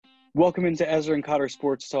Welcome into Ezra and Cotter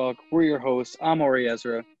Sports Talk. We're your hosts. I'm Ari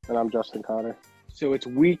Ezra. And I'm Justin Cotter. So it's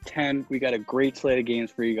week 10. We got a great slate of games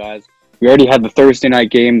for you guys. We already had the Thursday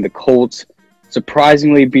night game. The Colts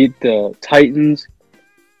surprisingly beat the Titans.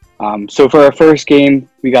 So for our first game,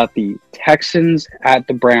 we got the Texans at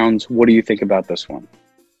the Browns. What do you think about this one?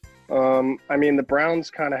 The Browns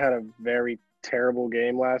kind of had a very terrible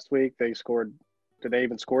game last week. Did they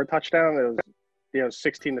even score a touchdown? It was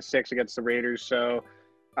 16-6 against the Raiders. So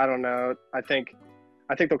I don't know. I think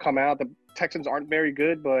they'll come out. The Texans aren't very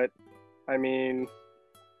good, but it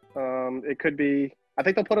could be. I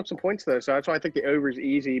think they'll put up some points though. So that's why I think the over is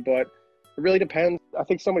easy, but it really depends. I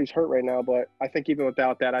think somebody's hurt right now, but I think even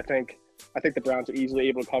without that, I think the Browns are easily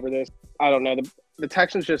able to cover this. I don't know. The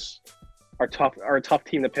Texans just are a tough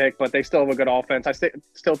team to pick, but they still have a good offense. I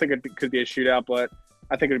still think it could be a shootout, but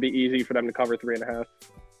I think it would be easy for them to cover 3.5.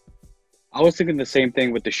 I was thinking the same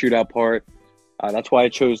thing with the shootout part. That's why I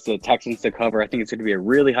chose the Texans to cover. I think it's going to be a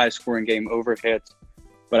really high-scoring game, over hits,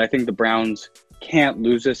 but I think the Browns can't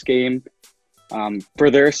lose this game. For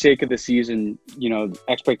their sake of the season,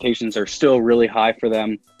 expectations are still really high for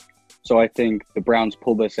them. So I think the Browns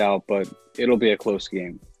pull this out, but it'll be a close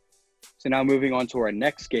game. So now moving on to our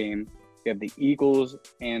next game, we have the Eagles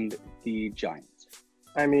and the Giants.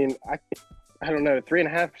 I don't know.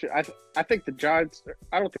 3.5. I think the Giants.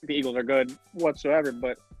 I don't think the Eagles are good whatsoever,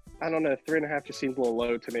 but I don't know. 3.5 just seems a little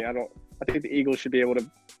low to me. I think the Eagles should be able to.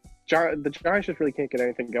 The Giants just really can't get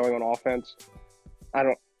anything going on offense.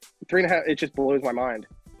 3.5. It just blows my mind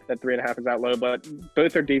that 3.5 is that low. But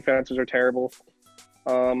both their defenses are terrible.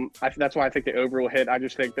 That's why I think the over will hit. I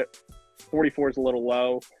just think that 44 is a little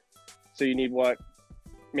low. So you need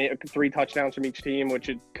 3 touchdowns from each team, which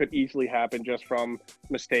it could easily happen just from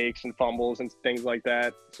mistakes and fumbles and things like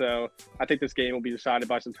that. So I think this game will be decided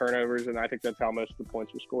by some turnovers, and I think that's how most of the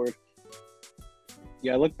points were scored.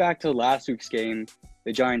 Yeah, I look back to last week's game.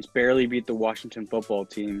 The Giants barely beat the Washington football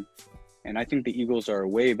team, and I think the Eagles are a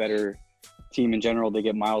way better team in general. They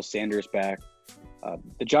get Miles Sanders back.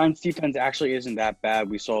 The Giants' defense actually isn't that bad.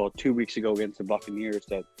 We saw 2 weeks ago against the Buccaneers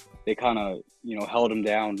that they kind of, held them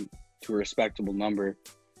down to a respectable number.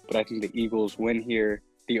 But I think the Eagles win here.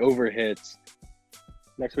 The over hits.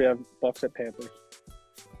 Next, we have Bucs at Panthers.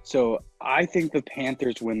 So I think the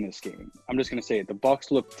Panthers win this game. I'm just going to say it. The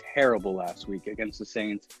Bucs looked terrible last week against the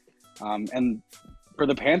Saints. And for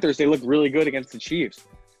the Panthers, they looked really good against the Chiefs.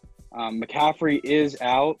 McCaffrey is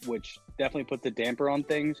out, which definitely puts a damper on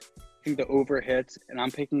things. I think the over hits, and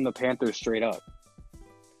I'm picking the Panthers straight up.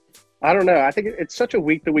 I don't know. I think it's such a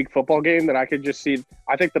week-to-week football game that I could just see.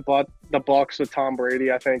 I think the Bucs with Tom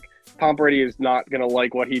Brady. I think Tom Brady is not going to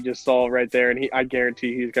like what he just saw right there, and I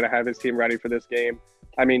guarantee he's going to have his team ready for this game.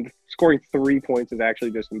 Scoring 3 points is actually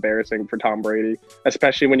just embarrassing for Tom Brady,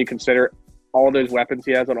 especially when you consider all those weapons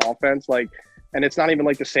he has on offense. And it's not even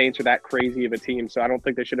like the Saints are that crazy of a team, so I don't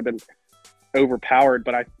think they should have been overpowered.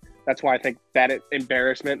 But that's why I think that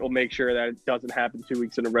embarrassment will make sure that it doesn't happen 2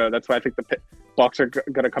 weeks in a row. That's why I think the Bucs are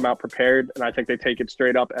going to come out prepared, and I think they take it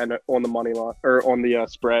straight up and on the money line or on the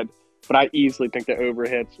spread. But I easily think the over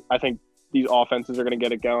hits. I think these offenses are going to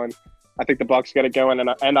get it going. I think the Bucs get it going,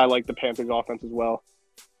 and I like the Panthers offense as well.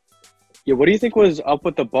 Yeah, what do you think was up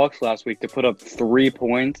with the Bucs last week to put up 3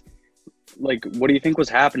 points? What do you think was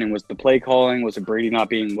happening? Was the play calling? Was it Brady not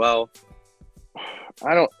being well?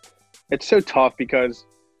 It's so tough because,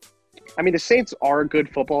 the Saints are a good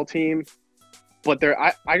football team, but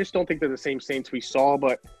I just don't think they're the same Saints we saw.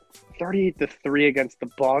 But 38-3 against the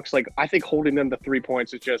Bucs, I think holding them to 3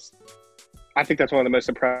 points is just, I think that's one of the most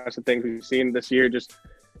impressive things we've seen this year. Just,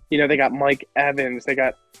 they got Mike Evans, they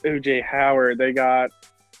got O.J. Howard, they got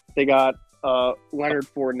Leonard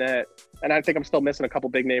Fournette, and I think I'm still missing a couple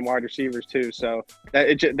big name wide receivers too. So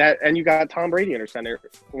and you got Tom Brady in center,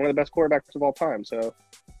 one of the best quarterbacks of all time. So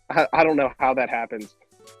I don't know how that happens.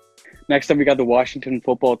 Next up, we got the Washington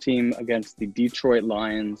football team against the Detroit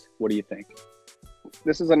Lions. What do you think?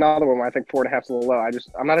 This is another one where I think 4.5 is a little low.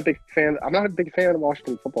 I'm not a big fan. I'm not a big fan of the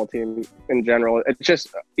Washington football team in general. It's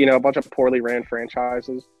just, a bunch of poorly ran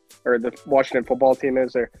franchises, or the Washington football team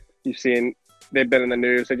is. You've seen they've been in the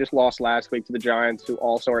news. They just lost last week to the Giants, who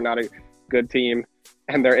also are not a good team,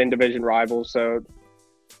 and they're in-division rivals. So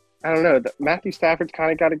I don't know. Matthew Stafford's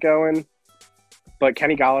kind of got it going, but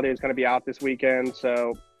Kenny Golladay is going to be out this weekend.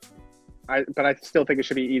 So I still think it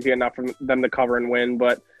should be easy enough for them to cover and win.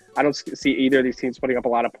 But I don't see either of these teams putting up a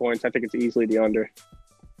lot of points. I think it's easily the under.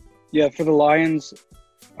 Yeah, for the Lions,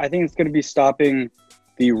 I think it's going to be stopping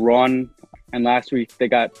the run. And last week they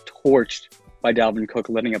got torched by Dalvin Cook,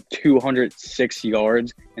 letting up 206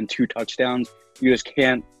 yards and 2 touchdowns. You just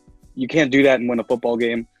can't do that and win a football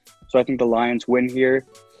game. So I think the Lions win here.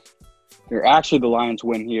 or actually the Lions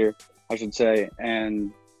win here, I should say,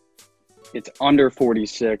 and it's under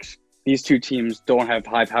 46. These two teams don't have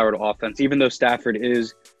high-powered offense, even though Stafford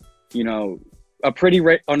is, a pretty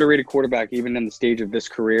underrated quarterback even in the stage of this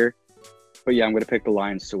career. But yeah, I'm going to pick the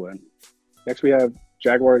Lions to win. Next, we have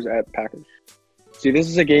Jaguars at Packers. See, this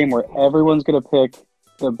is a game where everyone's going to pick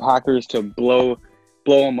the Packers to blow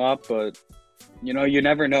them up, but you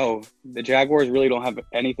never know. The Jaguars really don't have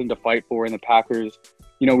anything to fight for, and the Packers,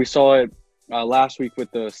 we saw it last week with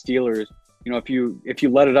the Steelers. If you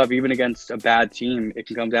let it up, even against a bad team, it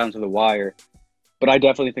can come down to the wire. But I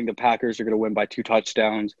definitely think the Packers are going to win by 2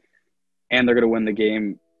 touchdowns, and they're going to win the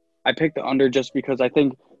game. I picked the under just because I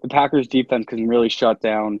think the Packers defense can really shut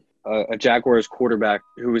down a Jaguars quarterback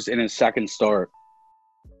who was in his second start.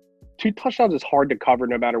 2 touchdowns is hard to cover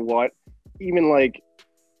no matter what. Even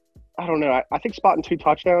I don't know. I think spotting 2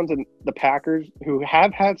 touchdowns, and the Packers, who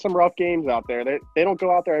have had some rough games out there, they don't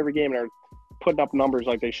go out there every game and are putting up numbers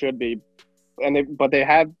like they should be. But they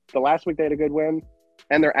had the last week they had a good win,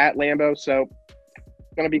 and they're at Lambeau, so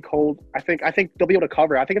it's gonna be cold. I think they'll be able to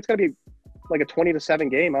cover. I think it's gonna be like a 20-7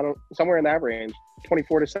 game. Somewhere in that range,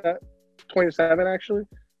 24-7, 20-7 actually,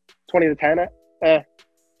 20-10,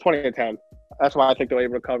 20-10. That's why I think they'll be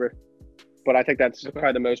able to cover. But I think that's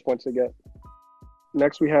probably the most points they get.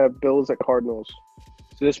 Next, we have Bills at Cardinals.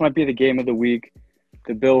 So this might be the game of the week.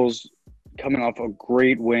 The Bills coming off a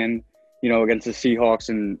great win, against the Seahawks,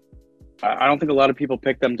 and I don't think a lot of people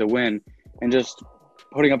picked them to win, and just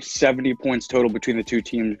putting up 70 points total between the two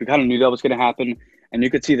teams. We kind of knew that was going to happen, and you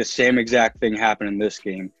could see the same exact thing happen in this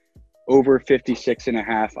game. Over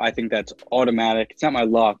 56.5. I think that's automatic. It's not my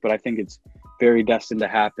lock, but I think it's very destined to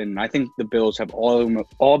happen. I think the Bills have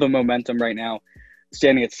all the momentum right now,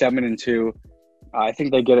 standing at 7-2. I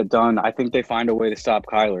think they get it done. I think they find a way to stop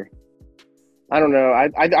Kyler. I don't know.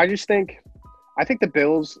 I just think the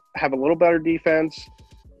Bills have a little better defense.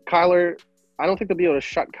 Kyler, I don't think they'll be able to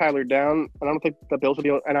shut Kyler down, and I don't think the Bills will be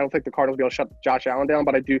able, and I don't think the Cardinals will be able to shut Josh Allen down.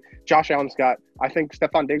 But Josh Allen's got, I think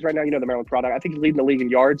Stephon Diggs right now, the Maryland product. I think he's leading the league in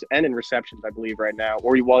yards and in receptions, I believe, right now,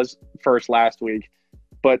 or he was first last week.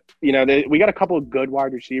 But we got a couple of good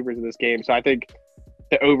wide receivers in this game, so I think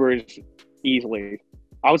the over is easily.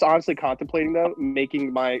 I was honestly contemplating though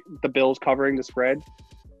making the Bills covering the spread,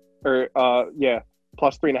 or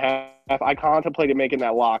plus 3.5. I contemplated making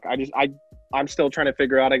that lock. I'm still trying to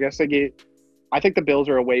figure out. I guess I think the Bills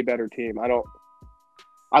are a way better team.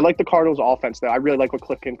 I like the Cardinals' offense though. I really like what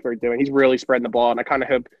Cliff Kingsbury's doing. He's really spreading the ball, and I kind of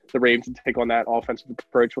hope the Ravens would take on that offensive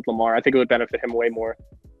approach with Lamar. I think it would benefit him way more.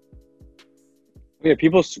 Yeah,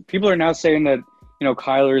 people are now saying that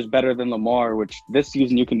Kyler is better than Lamar, which this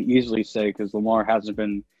season you can easily say because Lamar hasn't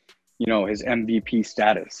been, his MVP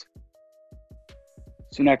status.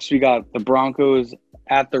 So next we got the Broncos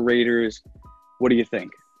at the Raiders. What do you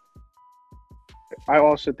think? I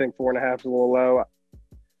also think 4.5 is a little low.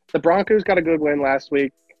 The Broncos got a good win last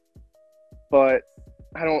week, but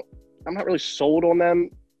I'm not really sold on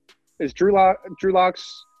them. Is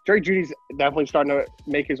Jerry Jeudy's definitely starting to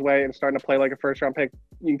make his way and starting to play like a first-round pick.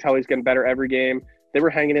 You can tell he's getting better every game. They were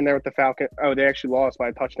hanging in there with the Falcons. Oh, they actually lost by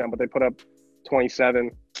a touchdown, but they put up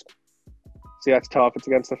 27. See, that's tough. It's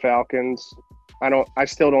against the Falcons. I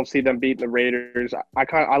still don't see them beating the Raiders.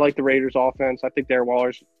 I like the Raiders offense. I think Darren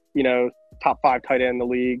Waller's, top 5 tight end in the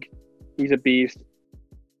league. He's a beast.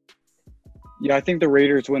 Yeah, I think the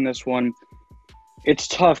Raiders win this one. It's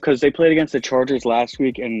tough because they played against the Chargers last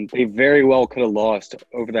week, and they very well could have lost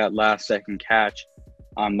over that last-second catch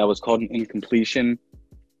that was called an incompletion.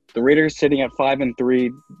 The Raiders sitting at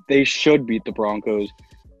 5-3, they should beat the Broncos.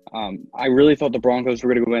 I really thought the Broncos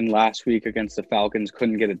were going to win last week against the Falcons,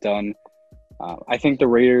 couldn't get it done. I think the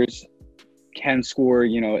Raiders can score,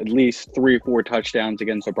 at least 3 or 4 touchdowns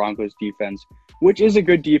against the Broncos defense, which is a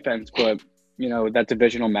good defense, but, that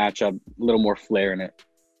divisional matchup, a little more flair in it.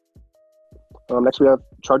 Next, we have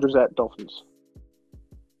Chargers at Dolphins.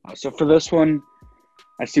 So for this one,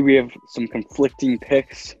 I see we have some conflicting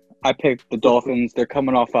picks. I picked the Dolphins. They're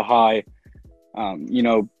coming off a high,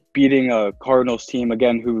 beating a Cardinals team,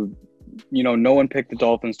 again, who, no one picked the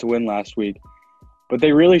Dolphins to win last week. But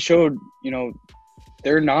they really showed,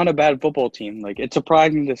 they're not a bad football team. Like, it's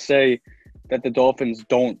surprising to say that the Dolphins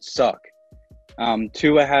don't suck.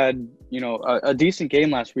 Tua had, a decent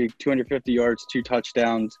game last week, 250 yards, 2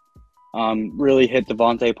 touchdowns. Really hit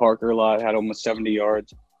Devontae Parker a lot, had almost 70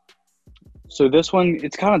 yards. So this one,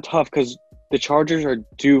 it's kind of tough because the Chargers are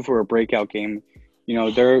due for a breakout game.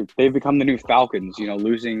 They've become the new Falcons,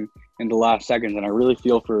 losing in the last seconds. And I really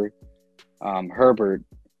feel for Herbert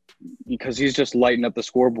because he's just lighting up the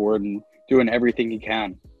scoreboard and doing everything he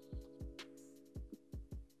can.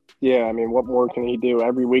 Yeah, I mean, what more can he do?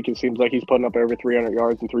 Every week it seems like he's putting up over 300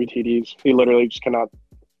 yards and 3 TDs. He literally just cannot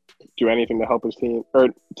do anything to help his team or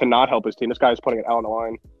to not help his team. This guy's putting it out on the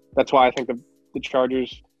line. That's why I think the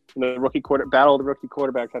Chargers, the battle of the rookie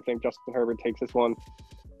quarterbacks, I think Justin Herbert takes this one.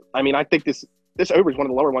 I mean, I think this over is one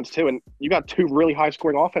of the lower ones too, and you got two really high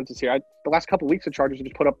scoring offenses here. The last couple of weeks, the Chargers have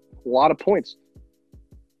just put up a lot of points.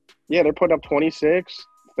 Yeah, they're putting up 26,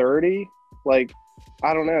 30. Like,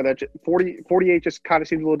 I don't know. That 48 just kind of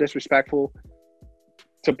seems a little disrespectful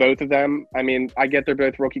to both of them. I mean, I get they're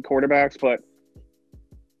both rookie quarterbacks, but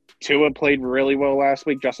Tua played really well last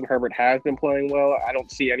week. Justin Herbert has been playing well. I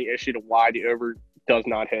don't see any issue to why the over does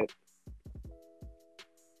not hit.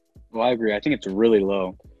 Well, I agree. I think it's really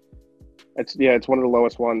low. It's one of the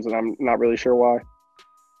lowest ones, and I'm not really sure why.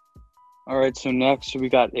 All right, so next we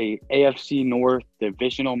got a AFC North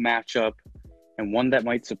divisional matchup, and one that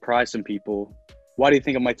might surprise some people. Why do you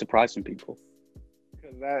think it might surprise some people?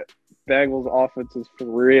 Because that Bengals offense is for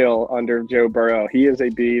real under Joe Burrow. He is a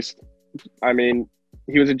beast. I mean,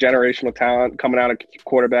 he was a generational talent coming out of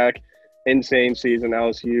quarterback. Insane season,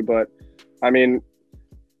 LSU. But, I mean,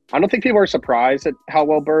 I don't think people are surprised at how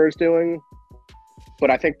well Burrow's doing,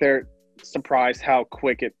 but I think they're surprised how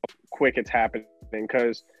quick it's happening.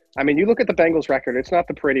 Because, I mean, you look at the Bengals record, it's not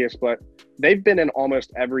the prettiest, but they've been in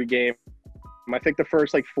almost every game. I think the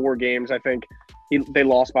first, 4 games, I think they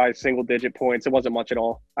lost by single-digit points. It wasn't much at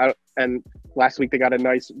all. And last week they got a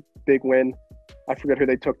nice big win. I forget who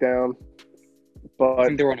they took down,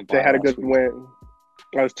 but they had a good win.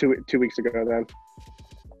 That was two weeks ago then.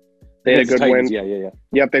 They had a good win. Yeah.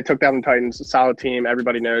 Yep, they took down the Titans. A solid team.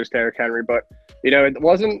 Everybody knows Derrick Henry. But, it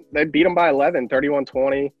wasn't – they beat them by 11,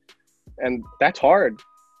 31-20. And that's hard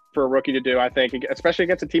for a rookie to do, I think, especially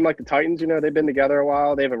against a team like the Titans. They've been together a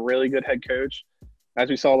while. They have a really good head coach. As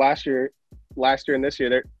we saw last year and this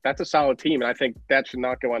year, that's a solid team, and I think that should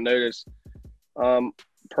not go unnoticed.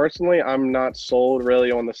 Personally, I'm not sold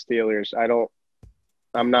really on the Steelers.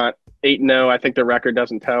 I'm not 8-0. I think the record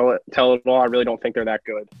doesn't tell it all. I really don't think they're that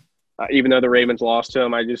good. Even though the Ravens lost to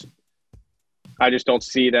them, I just don't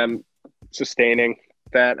see them sustaining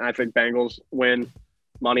that. I think Bengals win,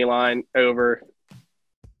 money line over.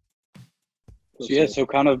 So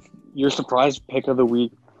kind of your surprise pick of the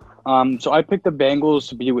week. So I picked the Bengals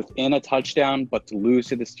to be within a touchdown, but to lose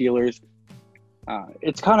to the Steelers.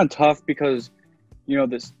 It's kind of tough because, the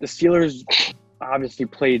Steelers obviously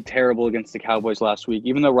played terrible against the Cowboys last week.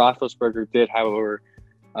 Even though Roethlisberger did have over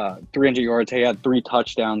 300 yards, he had 3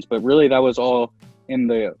 touchdowns, but really that was all in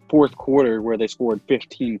the fourth quarter where they scored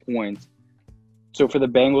 15 points. So for the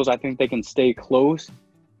Bengals, I think they can stay close,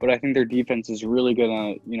 but I think their defense is really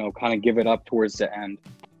going to, kind of give it up towards the end.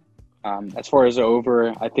 As far as the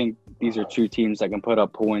over, I think these are two teams that can put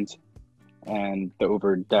up points, and the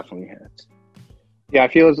over definitely hits. Yeah, I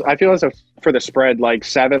feel as if for the spread,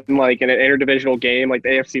 7, in an interdivisional game, the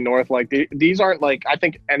AFC North, these aren't I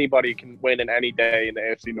think anybody can win in any day in the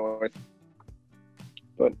AFC North.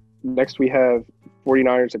 But next we have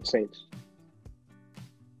 49ers at Saints.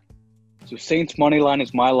 So Saints money line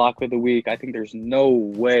is my lock of the week. I think there's no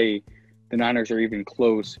way the Niners are even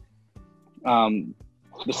close. The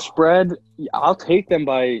spread, I'll take them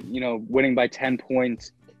by, winning by 10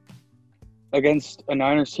 points against a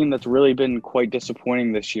Niners team that's really been quite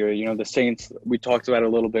disappointing this year. The Saints, we talked about it a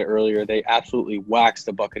little bit earlier, they absolutely waxed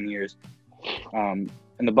the Buccaneers. And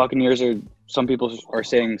the Buccaneers some people are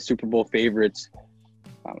saying Super Bowl favorites.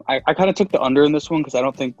 I kind of took the under in this one because I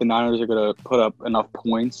don't think the Niners are going to put up enough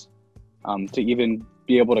points to even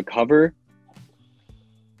be able to cover.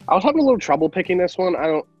 I was having a little trouble picking this one.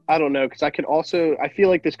 I don't know, because I feel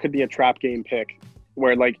like this could be a trap game pick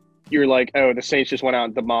where you're oh, the Saints just went out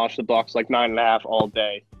and demolished the Bucs 9.5 all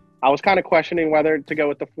day. I was kind of questioning whether to go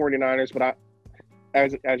with the 49ers, but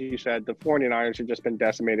as you said, the 49ers have just been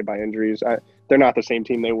decimated by injuries. They're not the same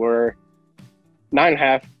team they were.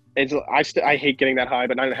 9.5, I hate getting that high,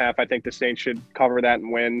 but 9.5, I think the Saints should cover that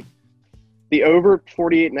and win. The over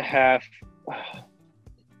 48.5,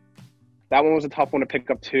 that one was a tough one to pick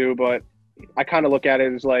up too, but I kind of look at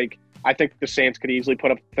it as I think the Saints could easily put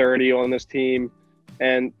up 30 on this team.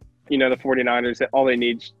 And, the 49ers, all they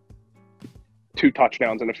need is 2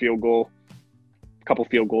 touchdowns and a field goal, a couple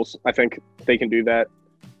field goals. I think they can do that.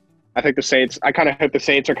 I think the Saints, I kind of hope the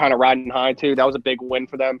Saints are kind of riding high too. That was a big win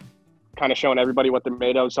for them, kind of showing everybody what they're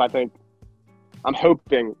made of. So I'm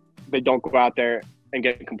hoping they don't go out there and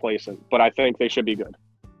get complacent, but I think they should be good.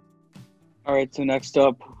 All right, so next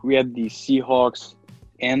up, we have the Seahawks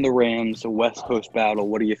and the Rams, a West Coast battle.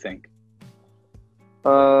 What do you think?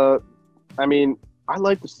 I mean, I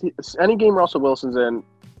like to see any game Russell Wilson's in.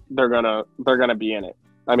 They're gonna be in it.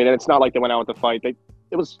 I mean, it's not like they went out with a fight.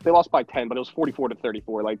 they lost by 10, but it was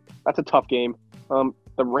 44-34. Like, that's a tough game. The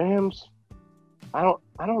Rams, I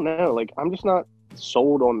don't know. Like, I'm just not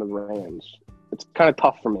sold on the Rams. It's kind of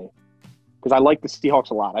tough for me because I like the Seahawks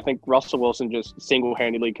a lot. I think Russell Wilson just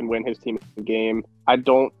single-handedly can win his team the game. And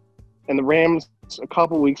the Rams a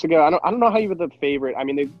couple weeks ago, I don't know how you were the favorite. I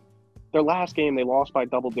mean, their last game they lost by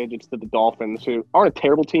double digits to the Dolphins, who aren't a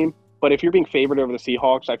terrible team. But if you're being favored over the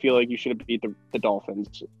Seahawks, I feel like you should have beat the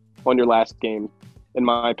Dolphins on your last game, in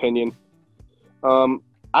my opinion.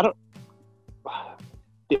 The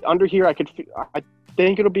under here, I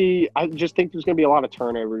think it'll be. I just think there's going to be a lot of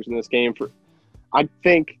turnovers in this game. I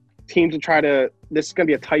think teams will try to. This is going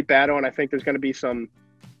to be a tight battle, and I think there's going to be some.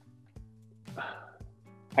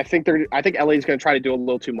 I think LA is going to try to do a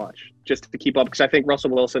little too much just to keep up because I think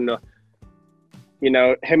Russell Wilson, him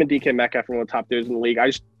and DK Metcalf are one of the top dudes in the league. I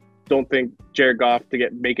just don't think Jared Goff to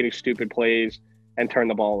make any stupid plays and turn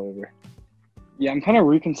the ball over. Yeah, I'm kind of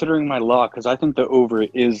reconsidering my lock because I think the over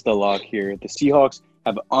is the lock here. The Seahawks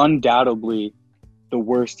have undoubtedly the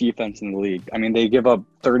worst defense in the league. I mean, they give up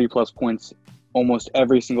 30-plus points almost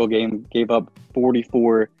every single game, gave up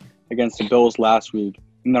 44 against the Bills last week.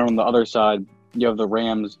 And then on the other side, you have the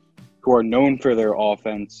Rams, who are known for their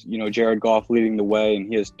offense. Jared Goff leading the way, and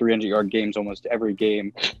he has 300-yard games almost every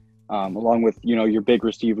game, along with, your big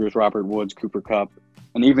receivers, Robert Woods, Cooper Kupp,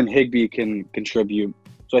 and even Higbee can contribute.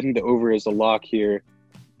 So I think the over is a lock here.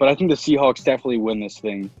 But I think the Seahawks definitely win this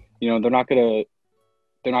thing. They're not gonna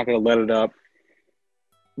let it up.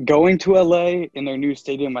 Going to LA in their new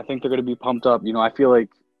stadium, I think they're gonna be pumped up. I feel like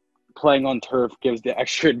playing on turf gives the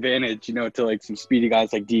extra advantage, to like some speedy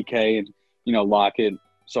guys like DK and Lockett.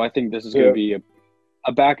 So I think this is gonna be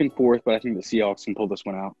a back and forth, but I think the Seahawks can pull this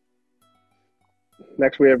one out.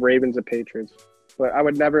 Next, we have Ravens and Patriots. But I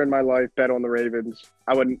would never in my life bet on the Ravens.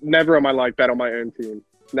 I would never in my life bet on my own team.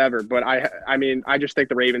 Never. But I mean, I just think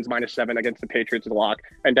the Ravens -7 against the Patriots is a lock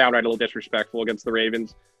and downright a little disrespectful against the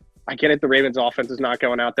Ravens. I get it. The Ravens offense is not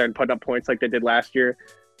going out there and putting up points like they did last year.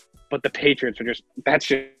 But the Patriots that's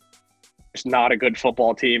just not a good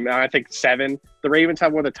football team. And I think 7. The Ravens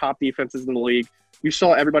have one of the top defenses in the league. You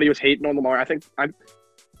saw everybody was hating on Lamar. I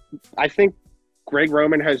think Greg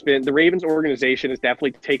Roman the Ravens organization has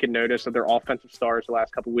definitely taken notice of their offensive stars the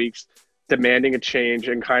last couple of weeks, demanding a change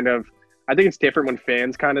and I think it's different when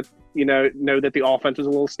fans kind of, know that the offense is a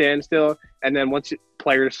little standstill. And then once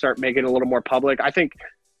players start making it a little more public, I think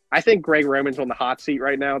Greg Roman's on the hot seat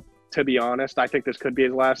right now, to be honest. I think this could be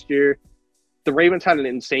his last year. The Ravens had an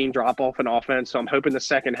insane drop-off in offense, so I'm hoping the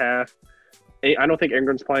second half. I don't think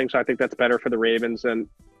Ingram's playing, so I think that's better for the Ravens. And,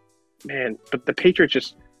 man, but the Patriots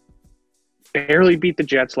just barely beat the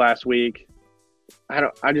Jets last week. I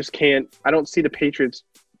don't see the Patriots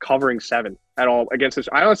covering 7 at all against this.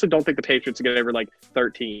 I honestly don't think the Patriots will get over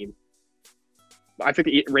 13. I think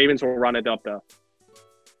the Ravens will run it up though.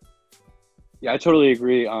 Yeah, I totally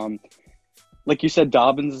agree. Like you said,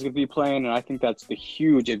 Dobbins is going to be playing, and I think that's the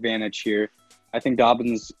huge advantage here. I think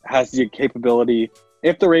Dobbins has the capability.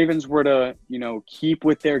 If the Ravens were to, keep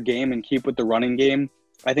with their game and keep with the running game,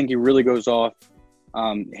 I think he really goes off.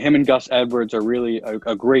 Him and Gus Edwards are really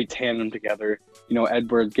a great tandem together.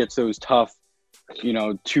 Edwards gets those tough,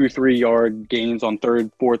 2-3 yard gains on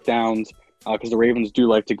 3rd, 4th downs because the Ravens do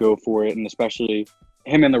like to go for it, and especially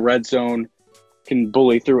him in the red zone can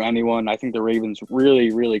bully through anyone. I think the Ravens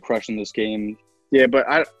really, really crushing this game. Yeah, but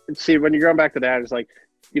I see when you're going back to that, it's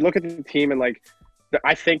you look at the team and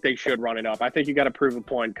I think they should run it up. I think you got to prove a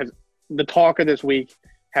point because the talk of this week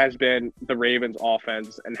has been the Ravens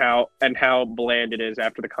offense and how bland it is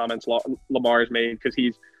after the comments Lamar has made because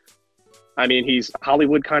he's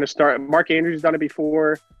Hollywood kind of start. Mark Andrews has done it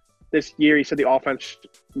before this year. He said the offense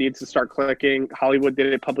needs to start clicking. Hollywood did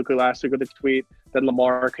it publicly last week with a tweet. Then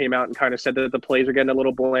Lamar came out and kind of said that the plays are getting a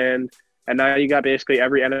little bland. And now you got basically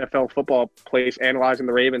every NFL football place analyzing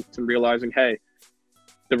the Ravens and realizing, hey,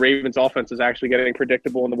 the Ravens offense is actually getting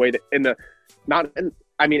predictable in the way that in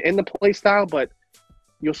the play style, but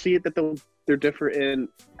you'll see it that they're different in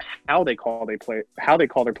how they call their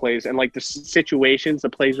plays, and the situations, the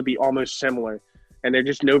plays will be almost similar, and there's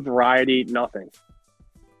just no variety, nothing.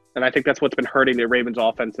 And I think that's what's been hurting the Ravens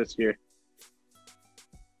offense this year.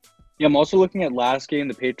 Yeah, I'm also looking at last game,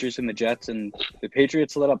 the Patriots and the Jets, and the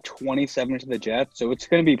Patriots let up 27 to the Jets, so it's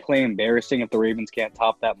going to be plain embarrassing if the Ravens can't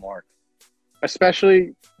top that mark.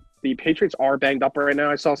 Especially the Patriots are banged up right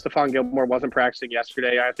now. I saw Stephon Gilmore wasn't practicing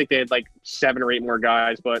yesterday. I think they had 7 or 8 more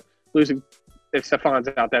guys, but losing if Stephon's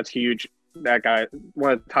out, that's huge. That guy,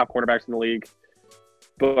 one of the top quarterbacks in the league.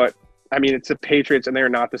 But it's the Patriots, and they're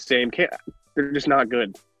not the same. They're just not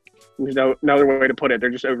good. There's no other way to put it.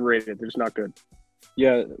 They're just overrated. They're just not good.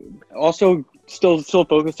 Yeah. Also, still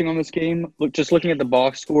focusing on this game. Just looking at the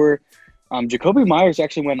box score. Jacoby Myers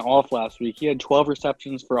actually went off last week. He had 12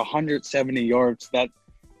 receptions for 170 yards. That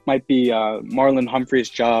might be Marlon Humphrey's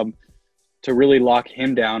job to really lock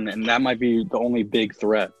him down, and that might be the only big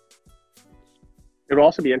threat. It would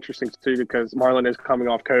also be interesting too because Marlon is coming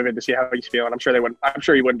off COVID to see how he's feeling. I'm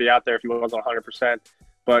sure he wouldn't be out there if he wasn't 100%.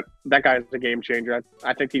 But that guy is a game changer.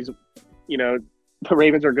 I think he's, the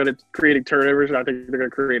Ravens are good at creating turnovers, and I think they're going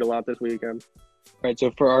to create a lot this weekend. All right,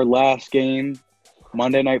 so for our last game,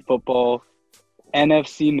 Monday Night Football,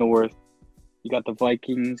 NFC North, you got the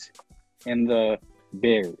Vikings and the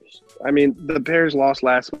Bears. I mean, the Bears lost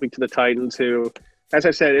last week to the Titans, who, as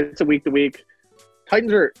I said, it's a week-to-week. I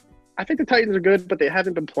think the Titans are good, but they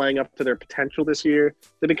haven't been playing up to their potential this year.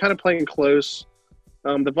 They've been kind of playing close.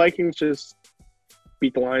 The Vikings just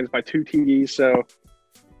beat the Lions by 2 TDs, so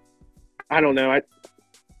I don't know.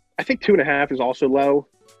 I think 2.5 is also low,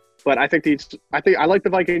 but I like the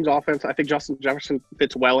Vikings offense. I think Justin Jefferson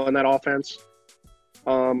fits well in that offense.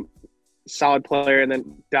 Solid player, and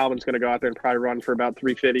then Dalvin's going to go out there and probably run for about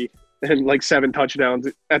 350 and like 7 touchdowns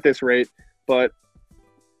at this rate. But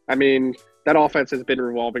I mean, that offense has been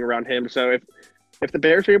revolving around him. So if the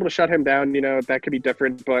Bears are able to shut him down, that could be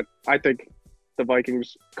different. But I think the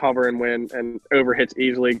Vikings cover and win and over hits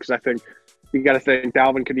easily because I think you got to think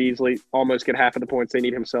Dalvin could easily almost get half of the points they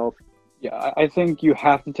need himself. Yeah, I think you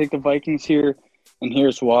have to take the Vikings here, and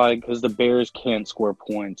here's why: because the Bears can't score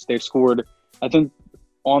points. They've scored, I think,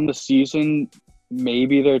 on the season,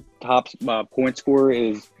 maybe their top point score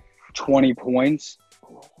is 20 points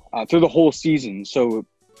through the whole season. So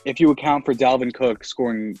if you account for Dalvin Cook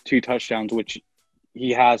scoring 2 touchdowns, which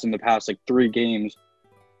he has in the past 3 games,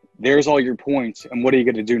 there's all your points. And what are you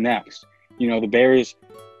going to do next? The Bears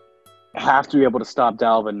have to be able to stop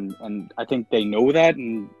Dalvin, and I think they know that,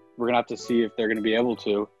 and we're going to have to see if they're going to be able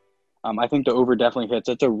to. I think the over definitely hits.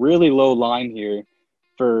 It's a really low line here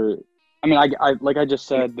like I just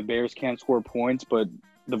said, the Bears can't score points, but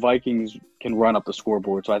the Vikings can run up the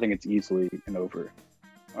scoreboard, so I think it's easily an over.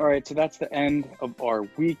 All right, so that's the end of our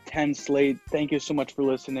Week 10 slate. Thank you so much for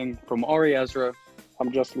listening. From Ari Ezra,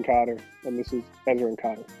 I'm Justin Cotter, and this is Ezra and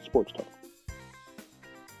Cotter Sports Talk.